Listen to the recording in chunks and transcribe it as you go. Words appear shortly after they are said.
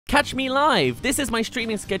Catch me live! This is my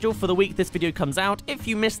streaming schedule for the week this video comes out. If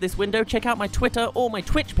you missed this window, check out my Twitter or my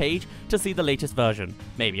Twitch page to see the latest version.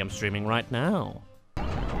 Maybe I'm streaming right now.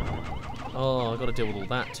 Oh, I've got to deal with all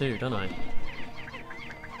that too, don't I?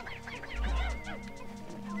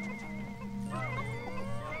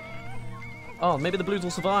 Oh, maybe the blues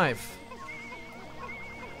will survive.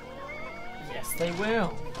 Yes, they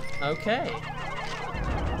will. Okay.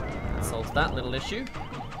 That solves that little issue.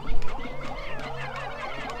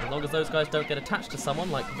 As long as those guys don't get attached to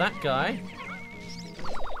someone like that guy.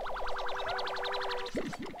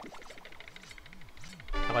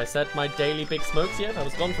 Have I said my daily big smokes yet? I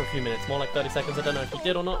was gone for a few minutes, more like 30 seconds. I don't know if you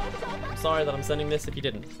did or not. I'm sorry that I'm sending this if you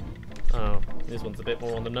didn't. Oh, this one's a bit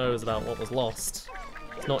more on the nose about what was lost.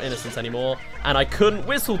 It's not Innocence anymore, and I couldn't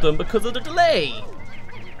whistle them because of the delay!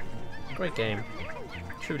 Great game.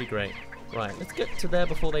 Truly great. Right, let's get to there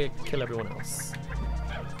before they kill everyone else.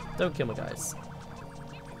 Don't kill my guys.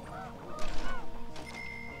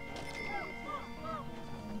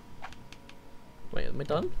 Wait, am I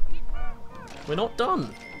done? We're not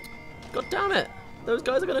done! God damn it! Those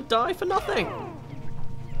guys are gonna die for nothing!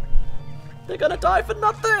 They're gonna die for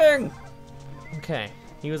nothing! Okay,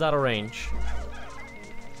 he was out of range.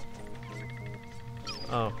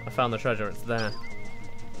 Oh, I found the treasure, it's there.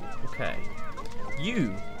 Okay.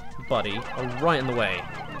 You, buddy, are right in the way.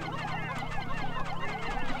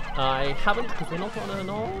 I haven't, because we're not on an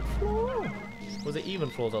odd floor? Was it even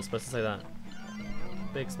floors I was supposed to say that?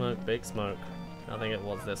 Big smoke, big smoke. I think it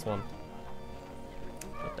was this one.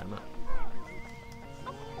 God damn it.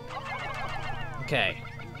 Okay.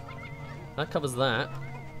 That covers that.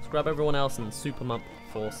 Let's grab everyone else and soup them up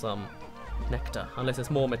for some nectar. Unless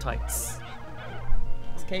it's more metites.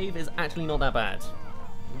 This cave is actually not that bad.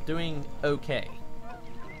 I'm doing okay.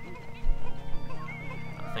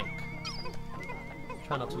 I think.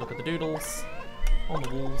 Try not to look at the doodles on the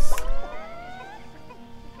walls.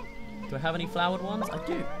 Do I have any flowered ones? I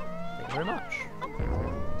do. Thank you very much.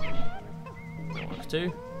 Mark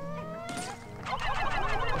 2.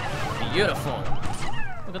 Beautiful.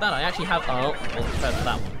 Look at that, I actually have... Oh, wasn't prepared for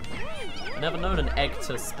that one. Never known an egg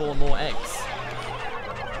to spawn more eggs.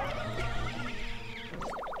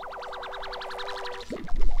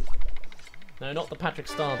 No, not the Patrick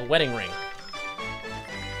Star, the wedding ring.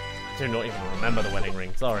 I do not even remember the wedding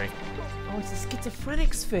ring, sorry. Oh, it's a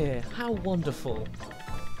schizophrenic sphere. How wonderful.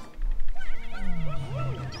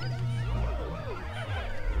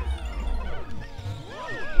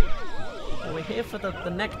 Well, we're here for the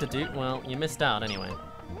nectar, dude. Well, you missed out anyway.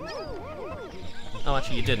 Oh,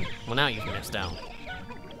 actually you didn't. Well, now you've missed out.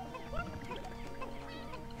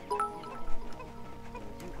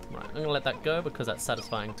 Right, I'm gonna let that go because that's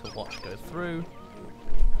satisfying to watch go through.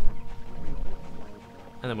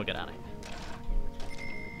 And then we'll get out of here.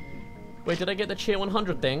 Wait, did I get the Cheer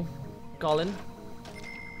 100 thing? Colin?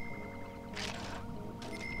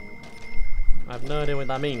 I have no idea what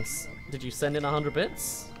that means. Did you send in 100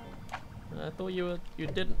 bits? I thought you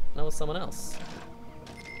didn't. That was someone else.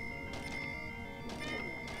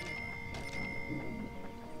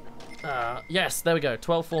 Yes, there we go.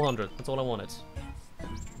 12,400. That's all I wanted.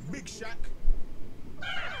 Big Shack.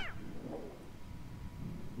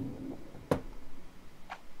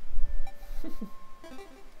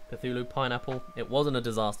 Cthulhu pineapple. It wasn't a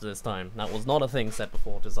disaster this time. That was not a thing said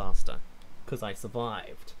before disaster. Because I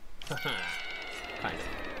survived. Kind of.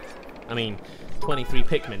 I mean, 23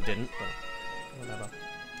 Pikmin didn't, but whatever.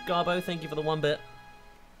 Garbo, thank you for the 1 bit.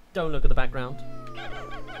 Don't look at the background.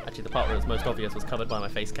 Actually, the part where it was most obvious was covered by my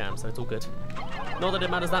face cam, so it's all good. Not that it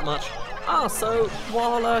matters that much. Ah, so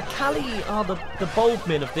while Callie are the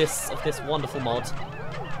boldmen of this wonderful mod,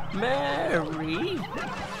 Mary.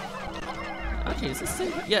 Actually, is this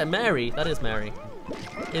it? Yeah, Mary. That is Mary.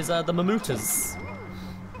 Is the Mamutas.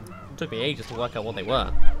 It took me ages to work out what they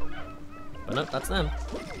were, but nope, that's them.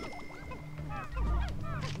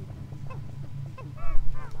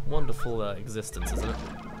 Wonderful existence, isn't it?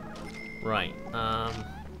 Right.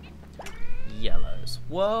 Yellows.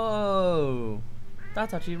 Whoa!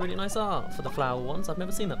 That's actually really nice art for the flower ones. I've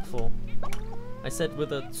never seen that before. I said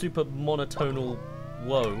with a super monotonal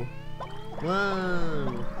whoa.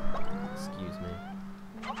 Whoa! Excuse me.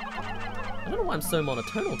 I don't know why I'm so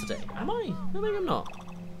monotonal today. Am I? No, maybe I'm not.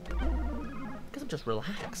 Because I'm just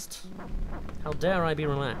relaxed. How dare I be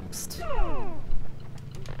relaxed? I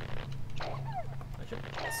should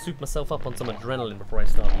soup myself up on some adrenaline before I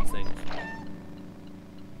start these things.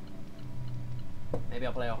 Maybe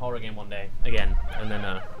I'll play a horror game one day, again, and then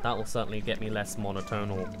that will certainly get me less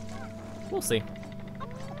monotonal. We'll see.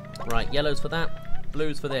 Right, yellows for that,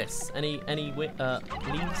 blues for this. Any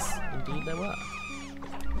leaves? Indeed there were.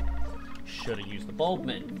 Should have used the bulb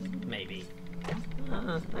min. Maybe.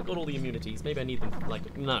 I've got all the immunities. Maybe I need them,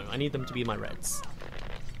 like, no, I need them to be my reds.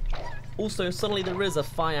 Also, suddenly there is a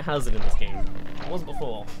fire hazard in this game. It wasn't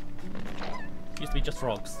before. It used to be just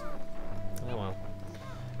frogs. Oh well.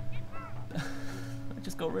 I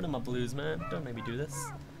just got rid of my blues, man. Don't make me do this.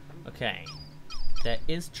 Okay. There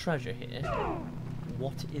is treasure here.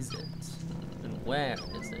 What is it? And where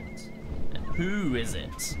is it? And who is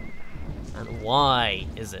it? And why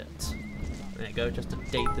is it? There you go, just to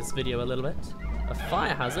date this video a little bit. A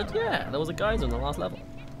fire hazard? Yeah, there was a geyser in the last level.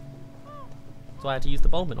 So I had to use the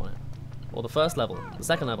bulb on it. Or the first level, the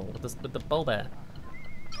second level, with the bulb air.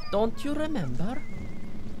 Don't you remember?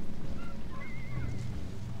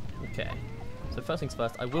 Okay. So first things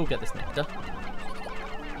first, I will get this nectar.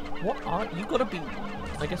 What are you? Gotta be.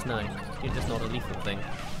 I guess no. You're just not a lethal thing.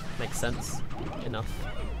 Makes sense. Enough.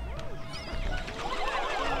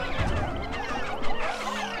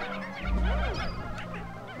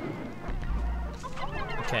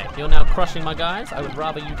 Okay, you're now crushing my guys. I would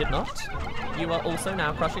rather you did not. You are also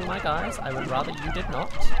now crushing my guys. I would rather you did not.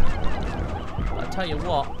 I'll tell you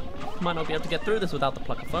what. Might not be able to get through this without the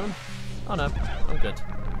plucker phone. Oh no, I'm good.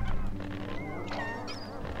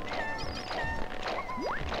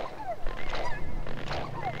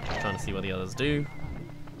 Trying to see what the others do.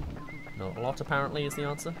 Not a lot, apparently, is the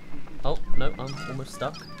answer. Oh, no, I'm almost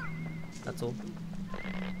stuck. That's all.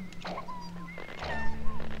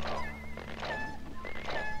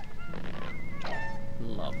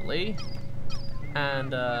 Lovely.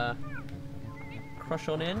 And, crush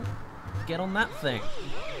on in. Get on that thing.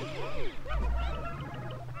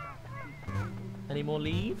 Any more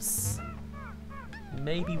leaves?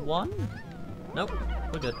 Maybe one? Nope,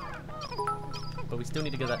 we're good. But we still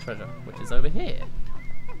need to get that treasure, which is over here.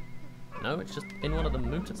 No, it's just in one of the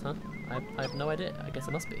mooters, huh? I have no idea. I guess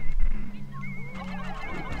it must be.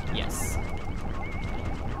 Yes.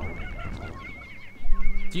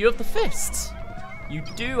 Do you have the fist? You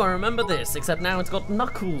do, I remember this, except now it's got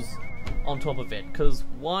knuckles on top of it, because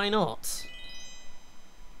why not?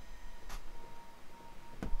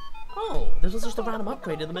 Oh, this was just a random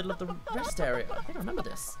upgrade in the middle of the rest area. I think I remember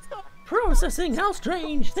this. Processing, how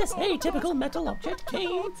strange! This atypical metal object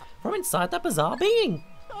came from inside that bizarre being.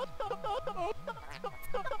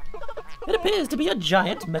 It appears to be a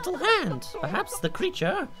giant metal hand. Perhaps the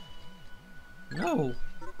creature... No.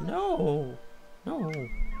 No. No.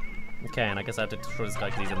 Okay, and I guess I have to destroy this guy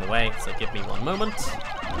because he's in the way, so give me one moment.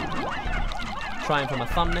 Trying for my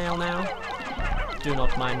thumbnail now. Do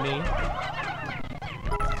not mind me.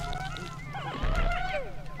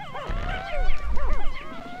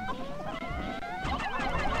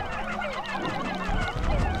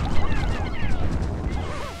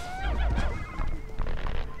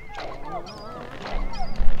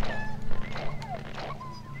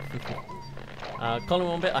 Colin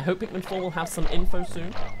one bit. I hope Pikmin 4 will have some info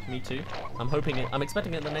soon. Me too. I'm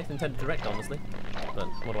expecting it in the next Nintendo Direct, honestly. But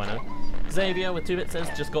what do I know? Xavier with 2-bit says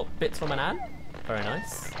just got bits from an ad. Very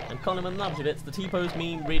nice. And Colin with another 2-bits. The T-pose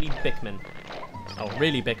mean really Pikmin. Oh,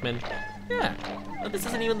 really Pikmin? Yeah. But this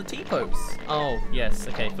isn't even the T-pose. Oh, yes.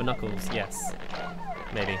 Okay, for Knuckles, yes.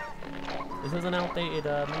 Maybe. This is an outdated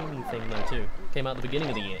meme thing though too. Came out at the beginning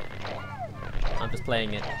of the year. I'm just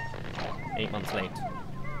playing it 8 months late.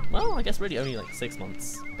 Well, I guess really only like 6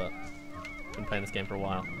 months, but been playing this game for a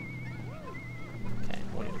while. Okay,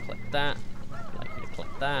 I want you to click that, like you to click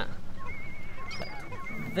that, click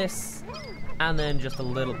this, and then just a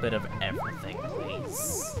little bit of everything,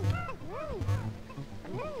 please.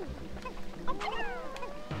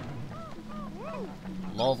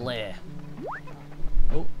 Lovely.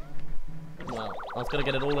 Oh, well, I was gonna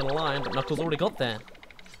get it all in a line, but Knuckles already got there.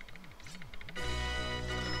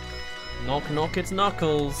 Knock knock, it's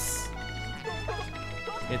Knuckles.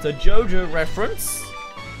 It's a JoJo reference.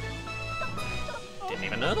 Didn't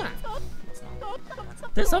even know that.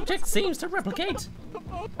 This object seems to replicate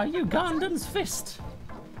a Ugandan's fist.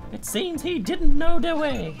 It seems he didn't know the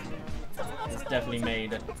way. It's definitely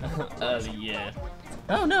made early year.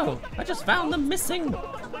 Oh no, I just found them missing.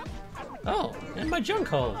 Oh, and my junk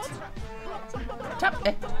hold. Tap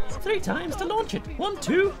 3 times to launch it. 1,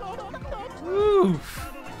 2. Oof.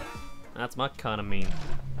 That's my kind of meme.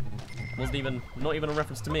 Wasn't even, not even a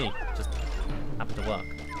reference to me. Just happened to work.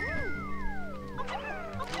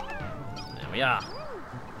 There we are.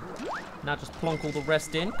 Now just plonk all the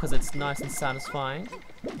rest in, because it's nice and satisfying.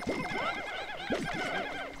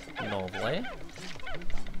 Lovely.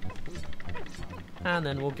 And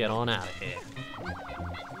then we'll get on out of here.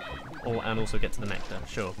 Oh, and also get to the nectar,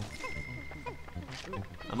 sure.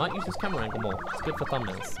 I might use this camera angle more. It's good for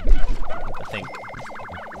thumbnails, I think.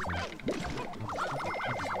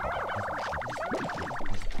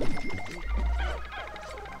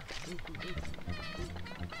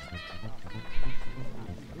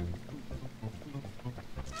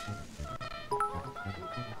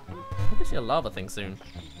 see a lava thing soon.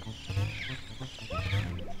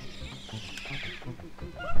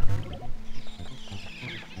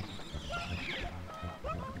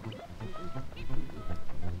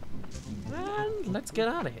 And let's get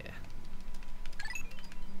out of here.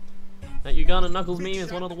 That Ugandan Knuckles meme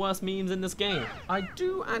is one of the worst memes in this game. I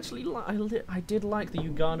do actually I did like the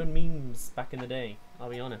Ugandan memes back in the day, I'll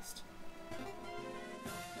be honest.